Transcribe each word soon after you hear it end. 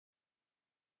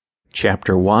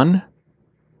Chapter 1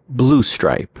 Blue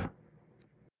Stripe.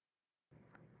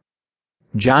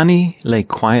 Johnny lay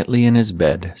quietly in his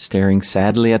bed, staring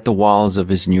sadly at the walls of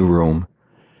his new room.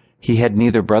 He had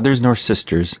neither brothers nor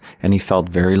sisters, and he felt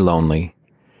very lonely.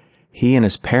 He and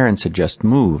his parents had just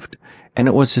moved, and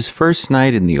it was his first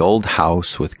night in the old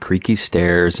house with creaky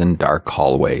stairs and dark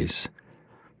hallways.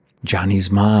 Johnny's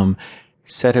mom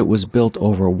said it was built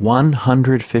over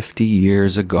 150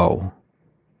 years ago.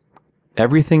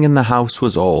 Everything in the house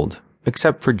was old,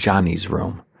 except for Johnny's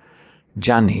room.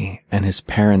 Johnny and his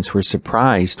parents were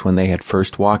surprised when they had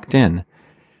first walked in.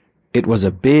 It was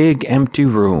a big, empty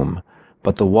room,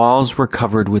 but the walls were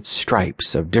covered with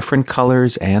stripes of different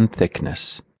colors and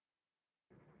thickness.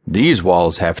 "These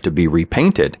walls have to be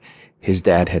repainted," his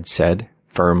dad had said,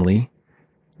 firmly.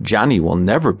 "Johnny will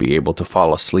never be able to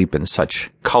fall asleep in such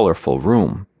colorful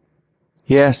room."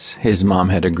 "Yes," his mom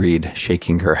had agreed,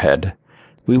 shaking her head.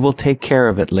 "We will take care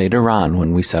of it later on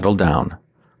when we settle down.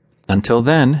 Until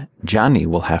then, Johnny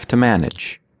will have to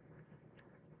manage."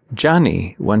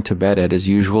 Johnny went to bed at his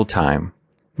usual time,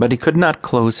 but he could not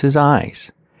close his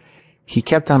eyes. He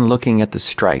kept on looking at the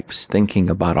stripes, thinking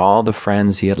about all the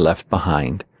friends he had left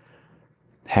behind.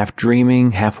 Half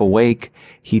dreaming, half awake,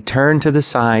 he turned to the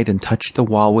side and touched the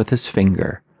wall with his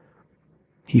finger.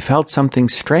 He felt something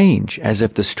strange, as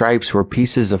if the stripes were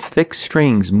pieces of thick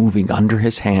strings moving under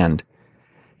his hand.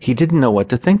 He didn't know what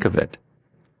to think of it.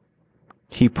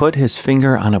 He put his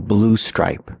finger on a blue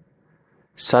stripe.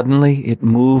 Suddenly it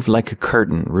moved like a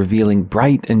curtain, revealing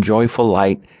bright and joyful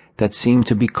light that seemed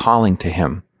to be calling to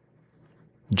him.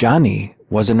 Johnny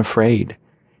wasn't afraid.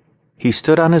 He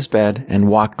stood on his bed and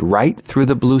walked right through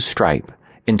the blue stripe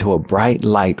into a bright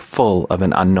light full of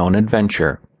an unknown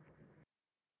adventure.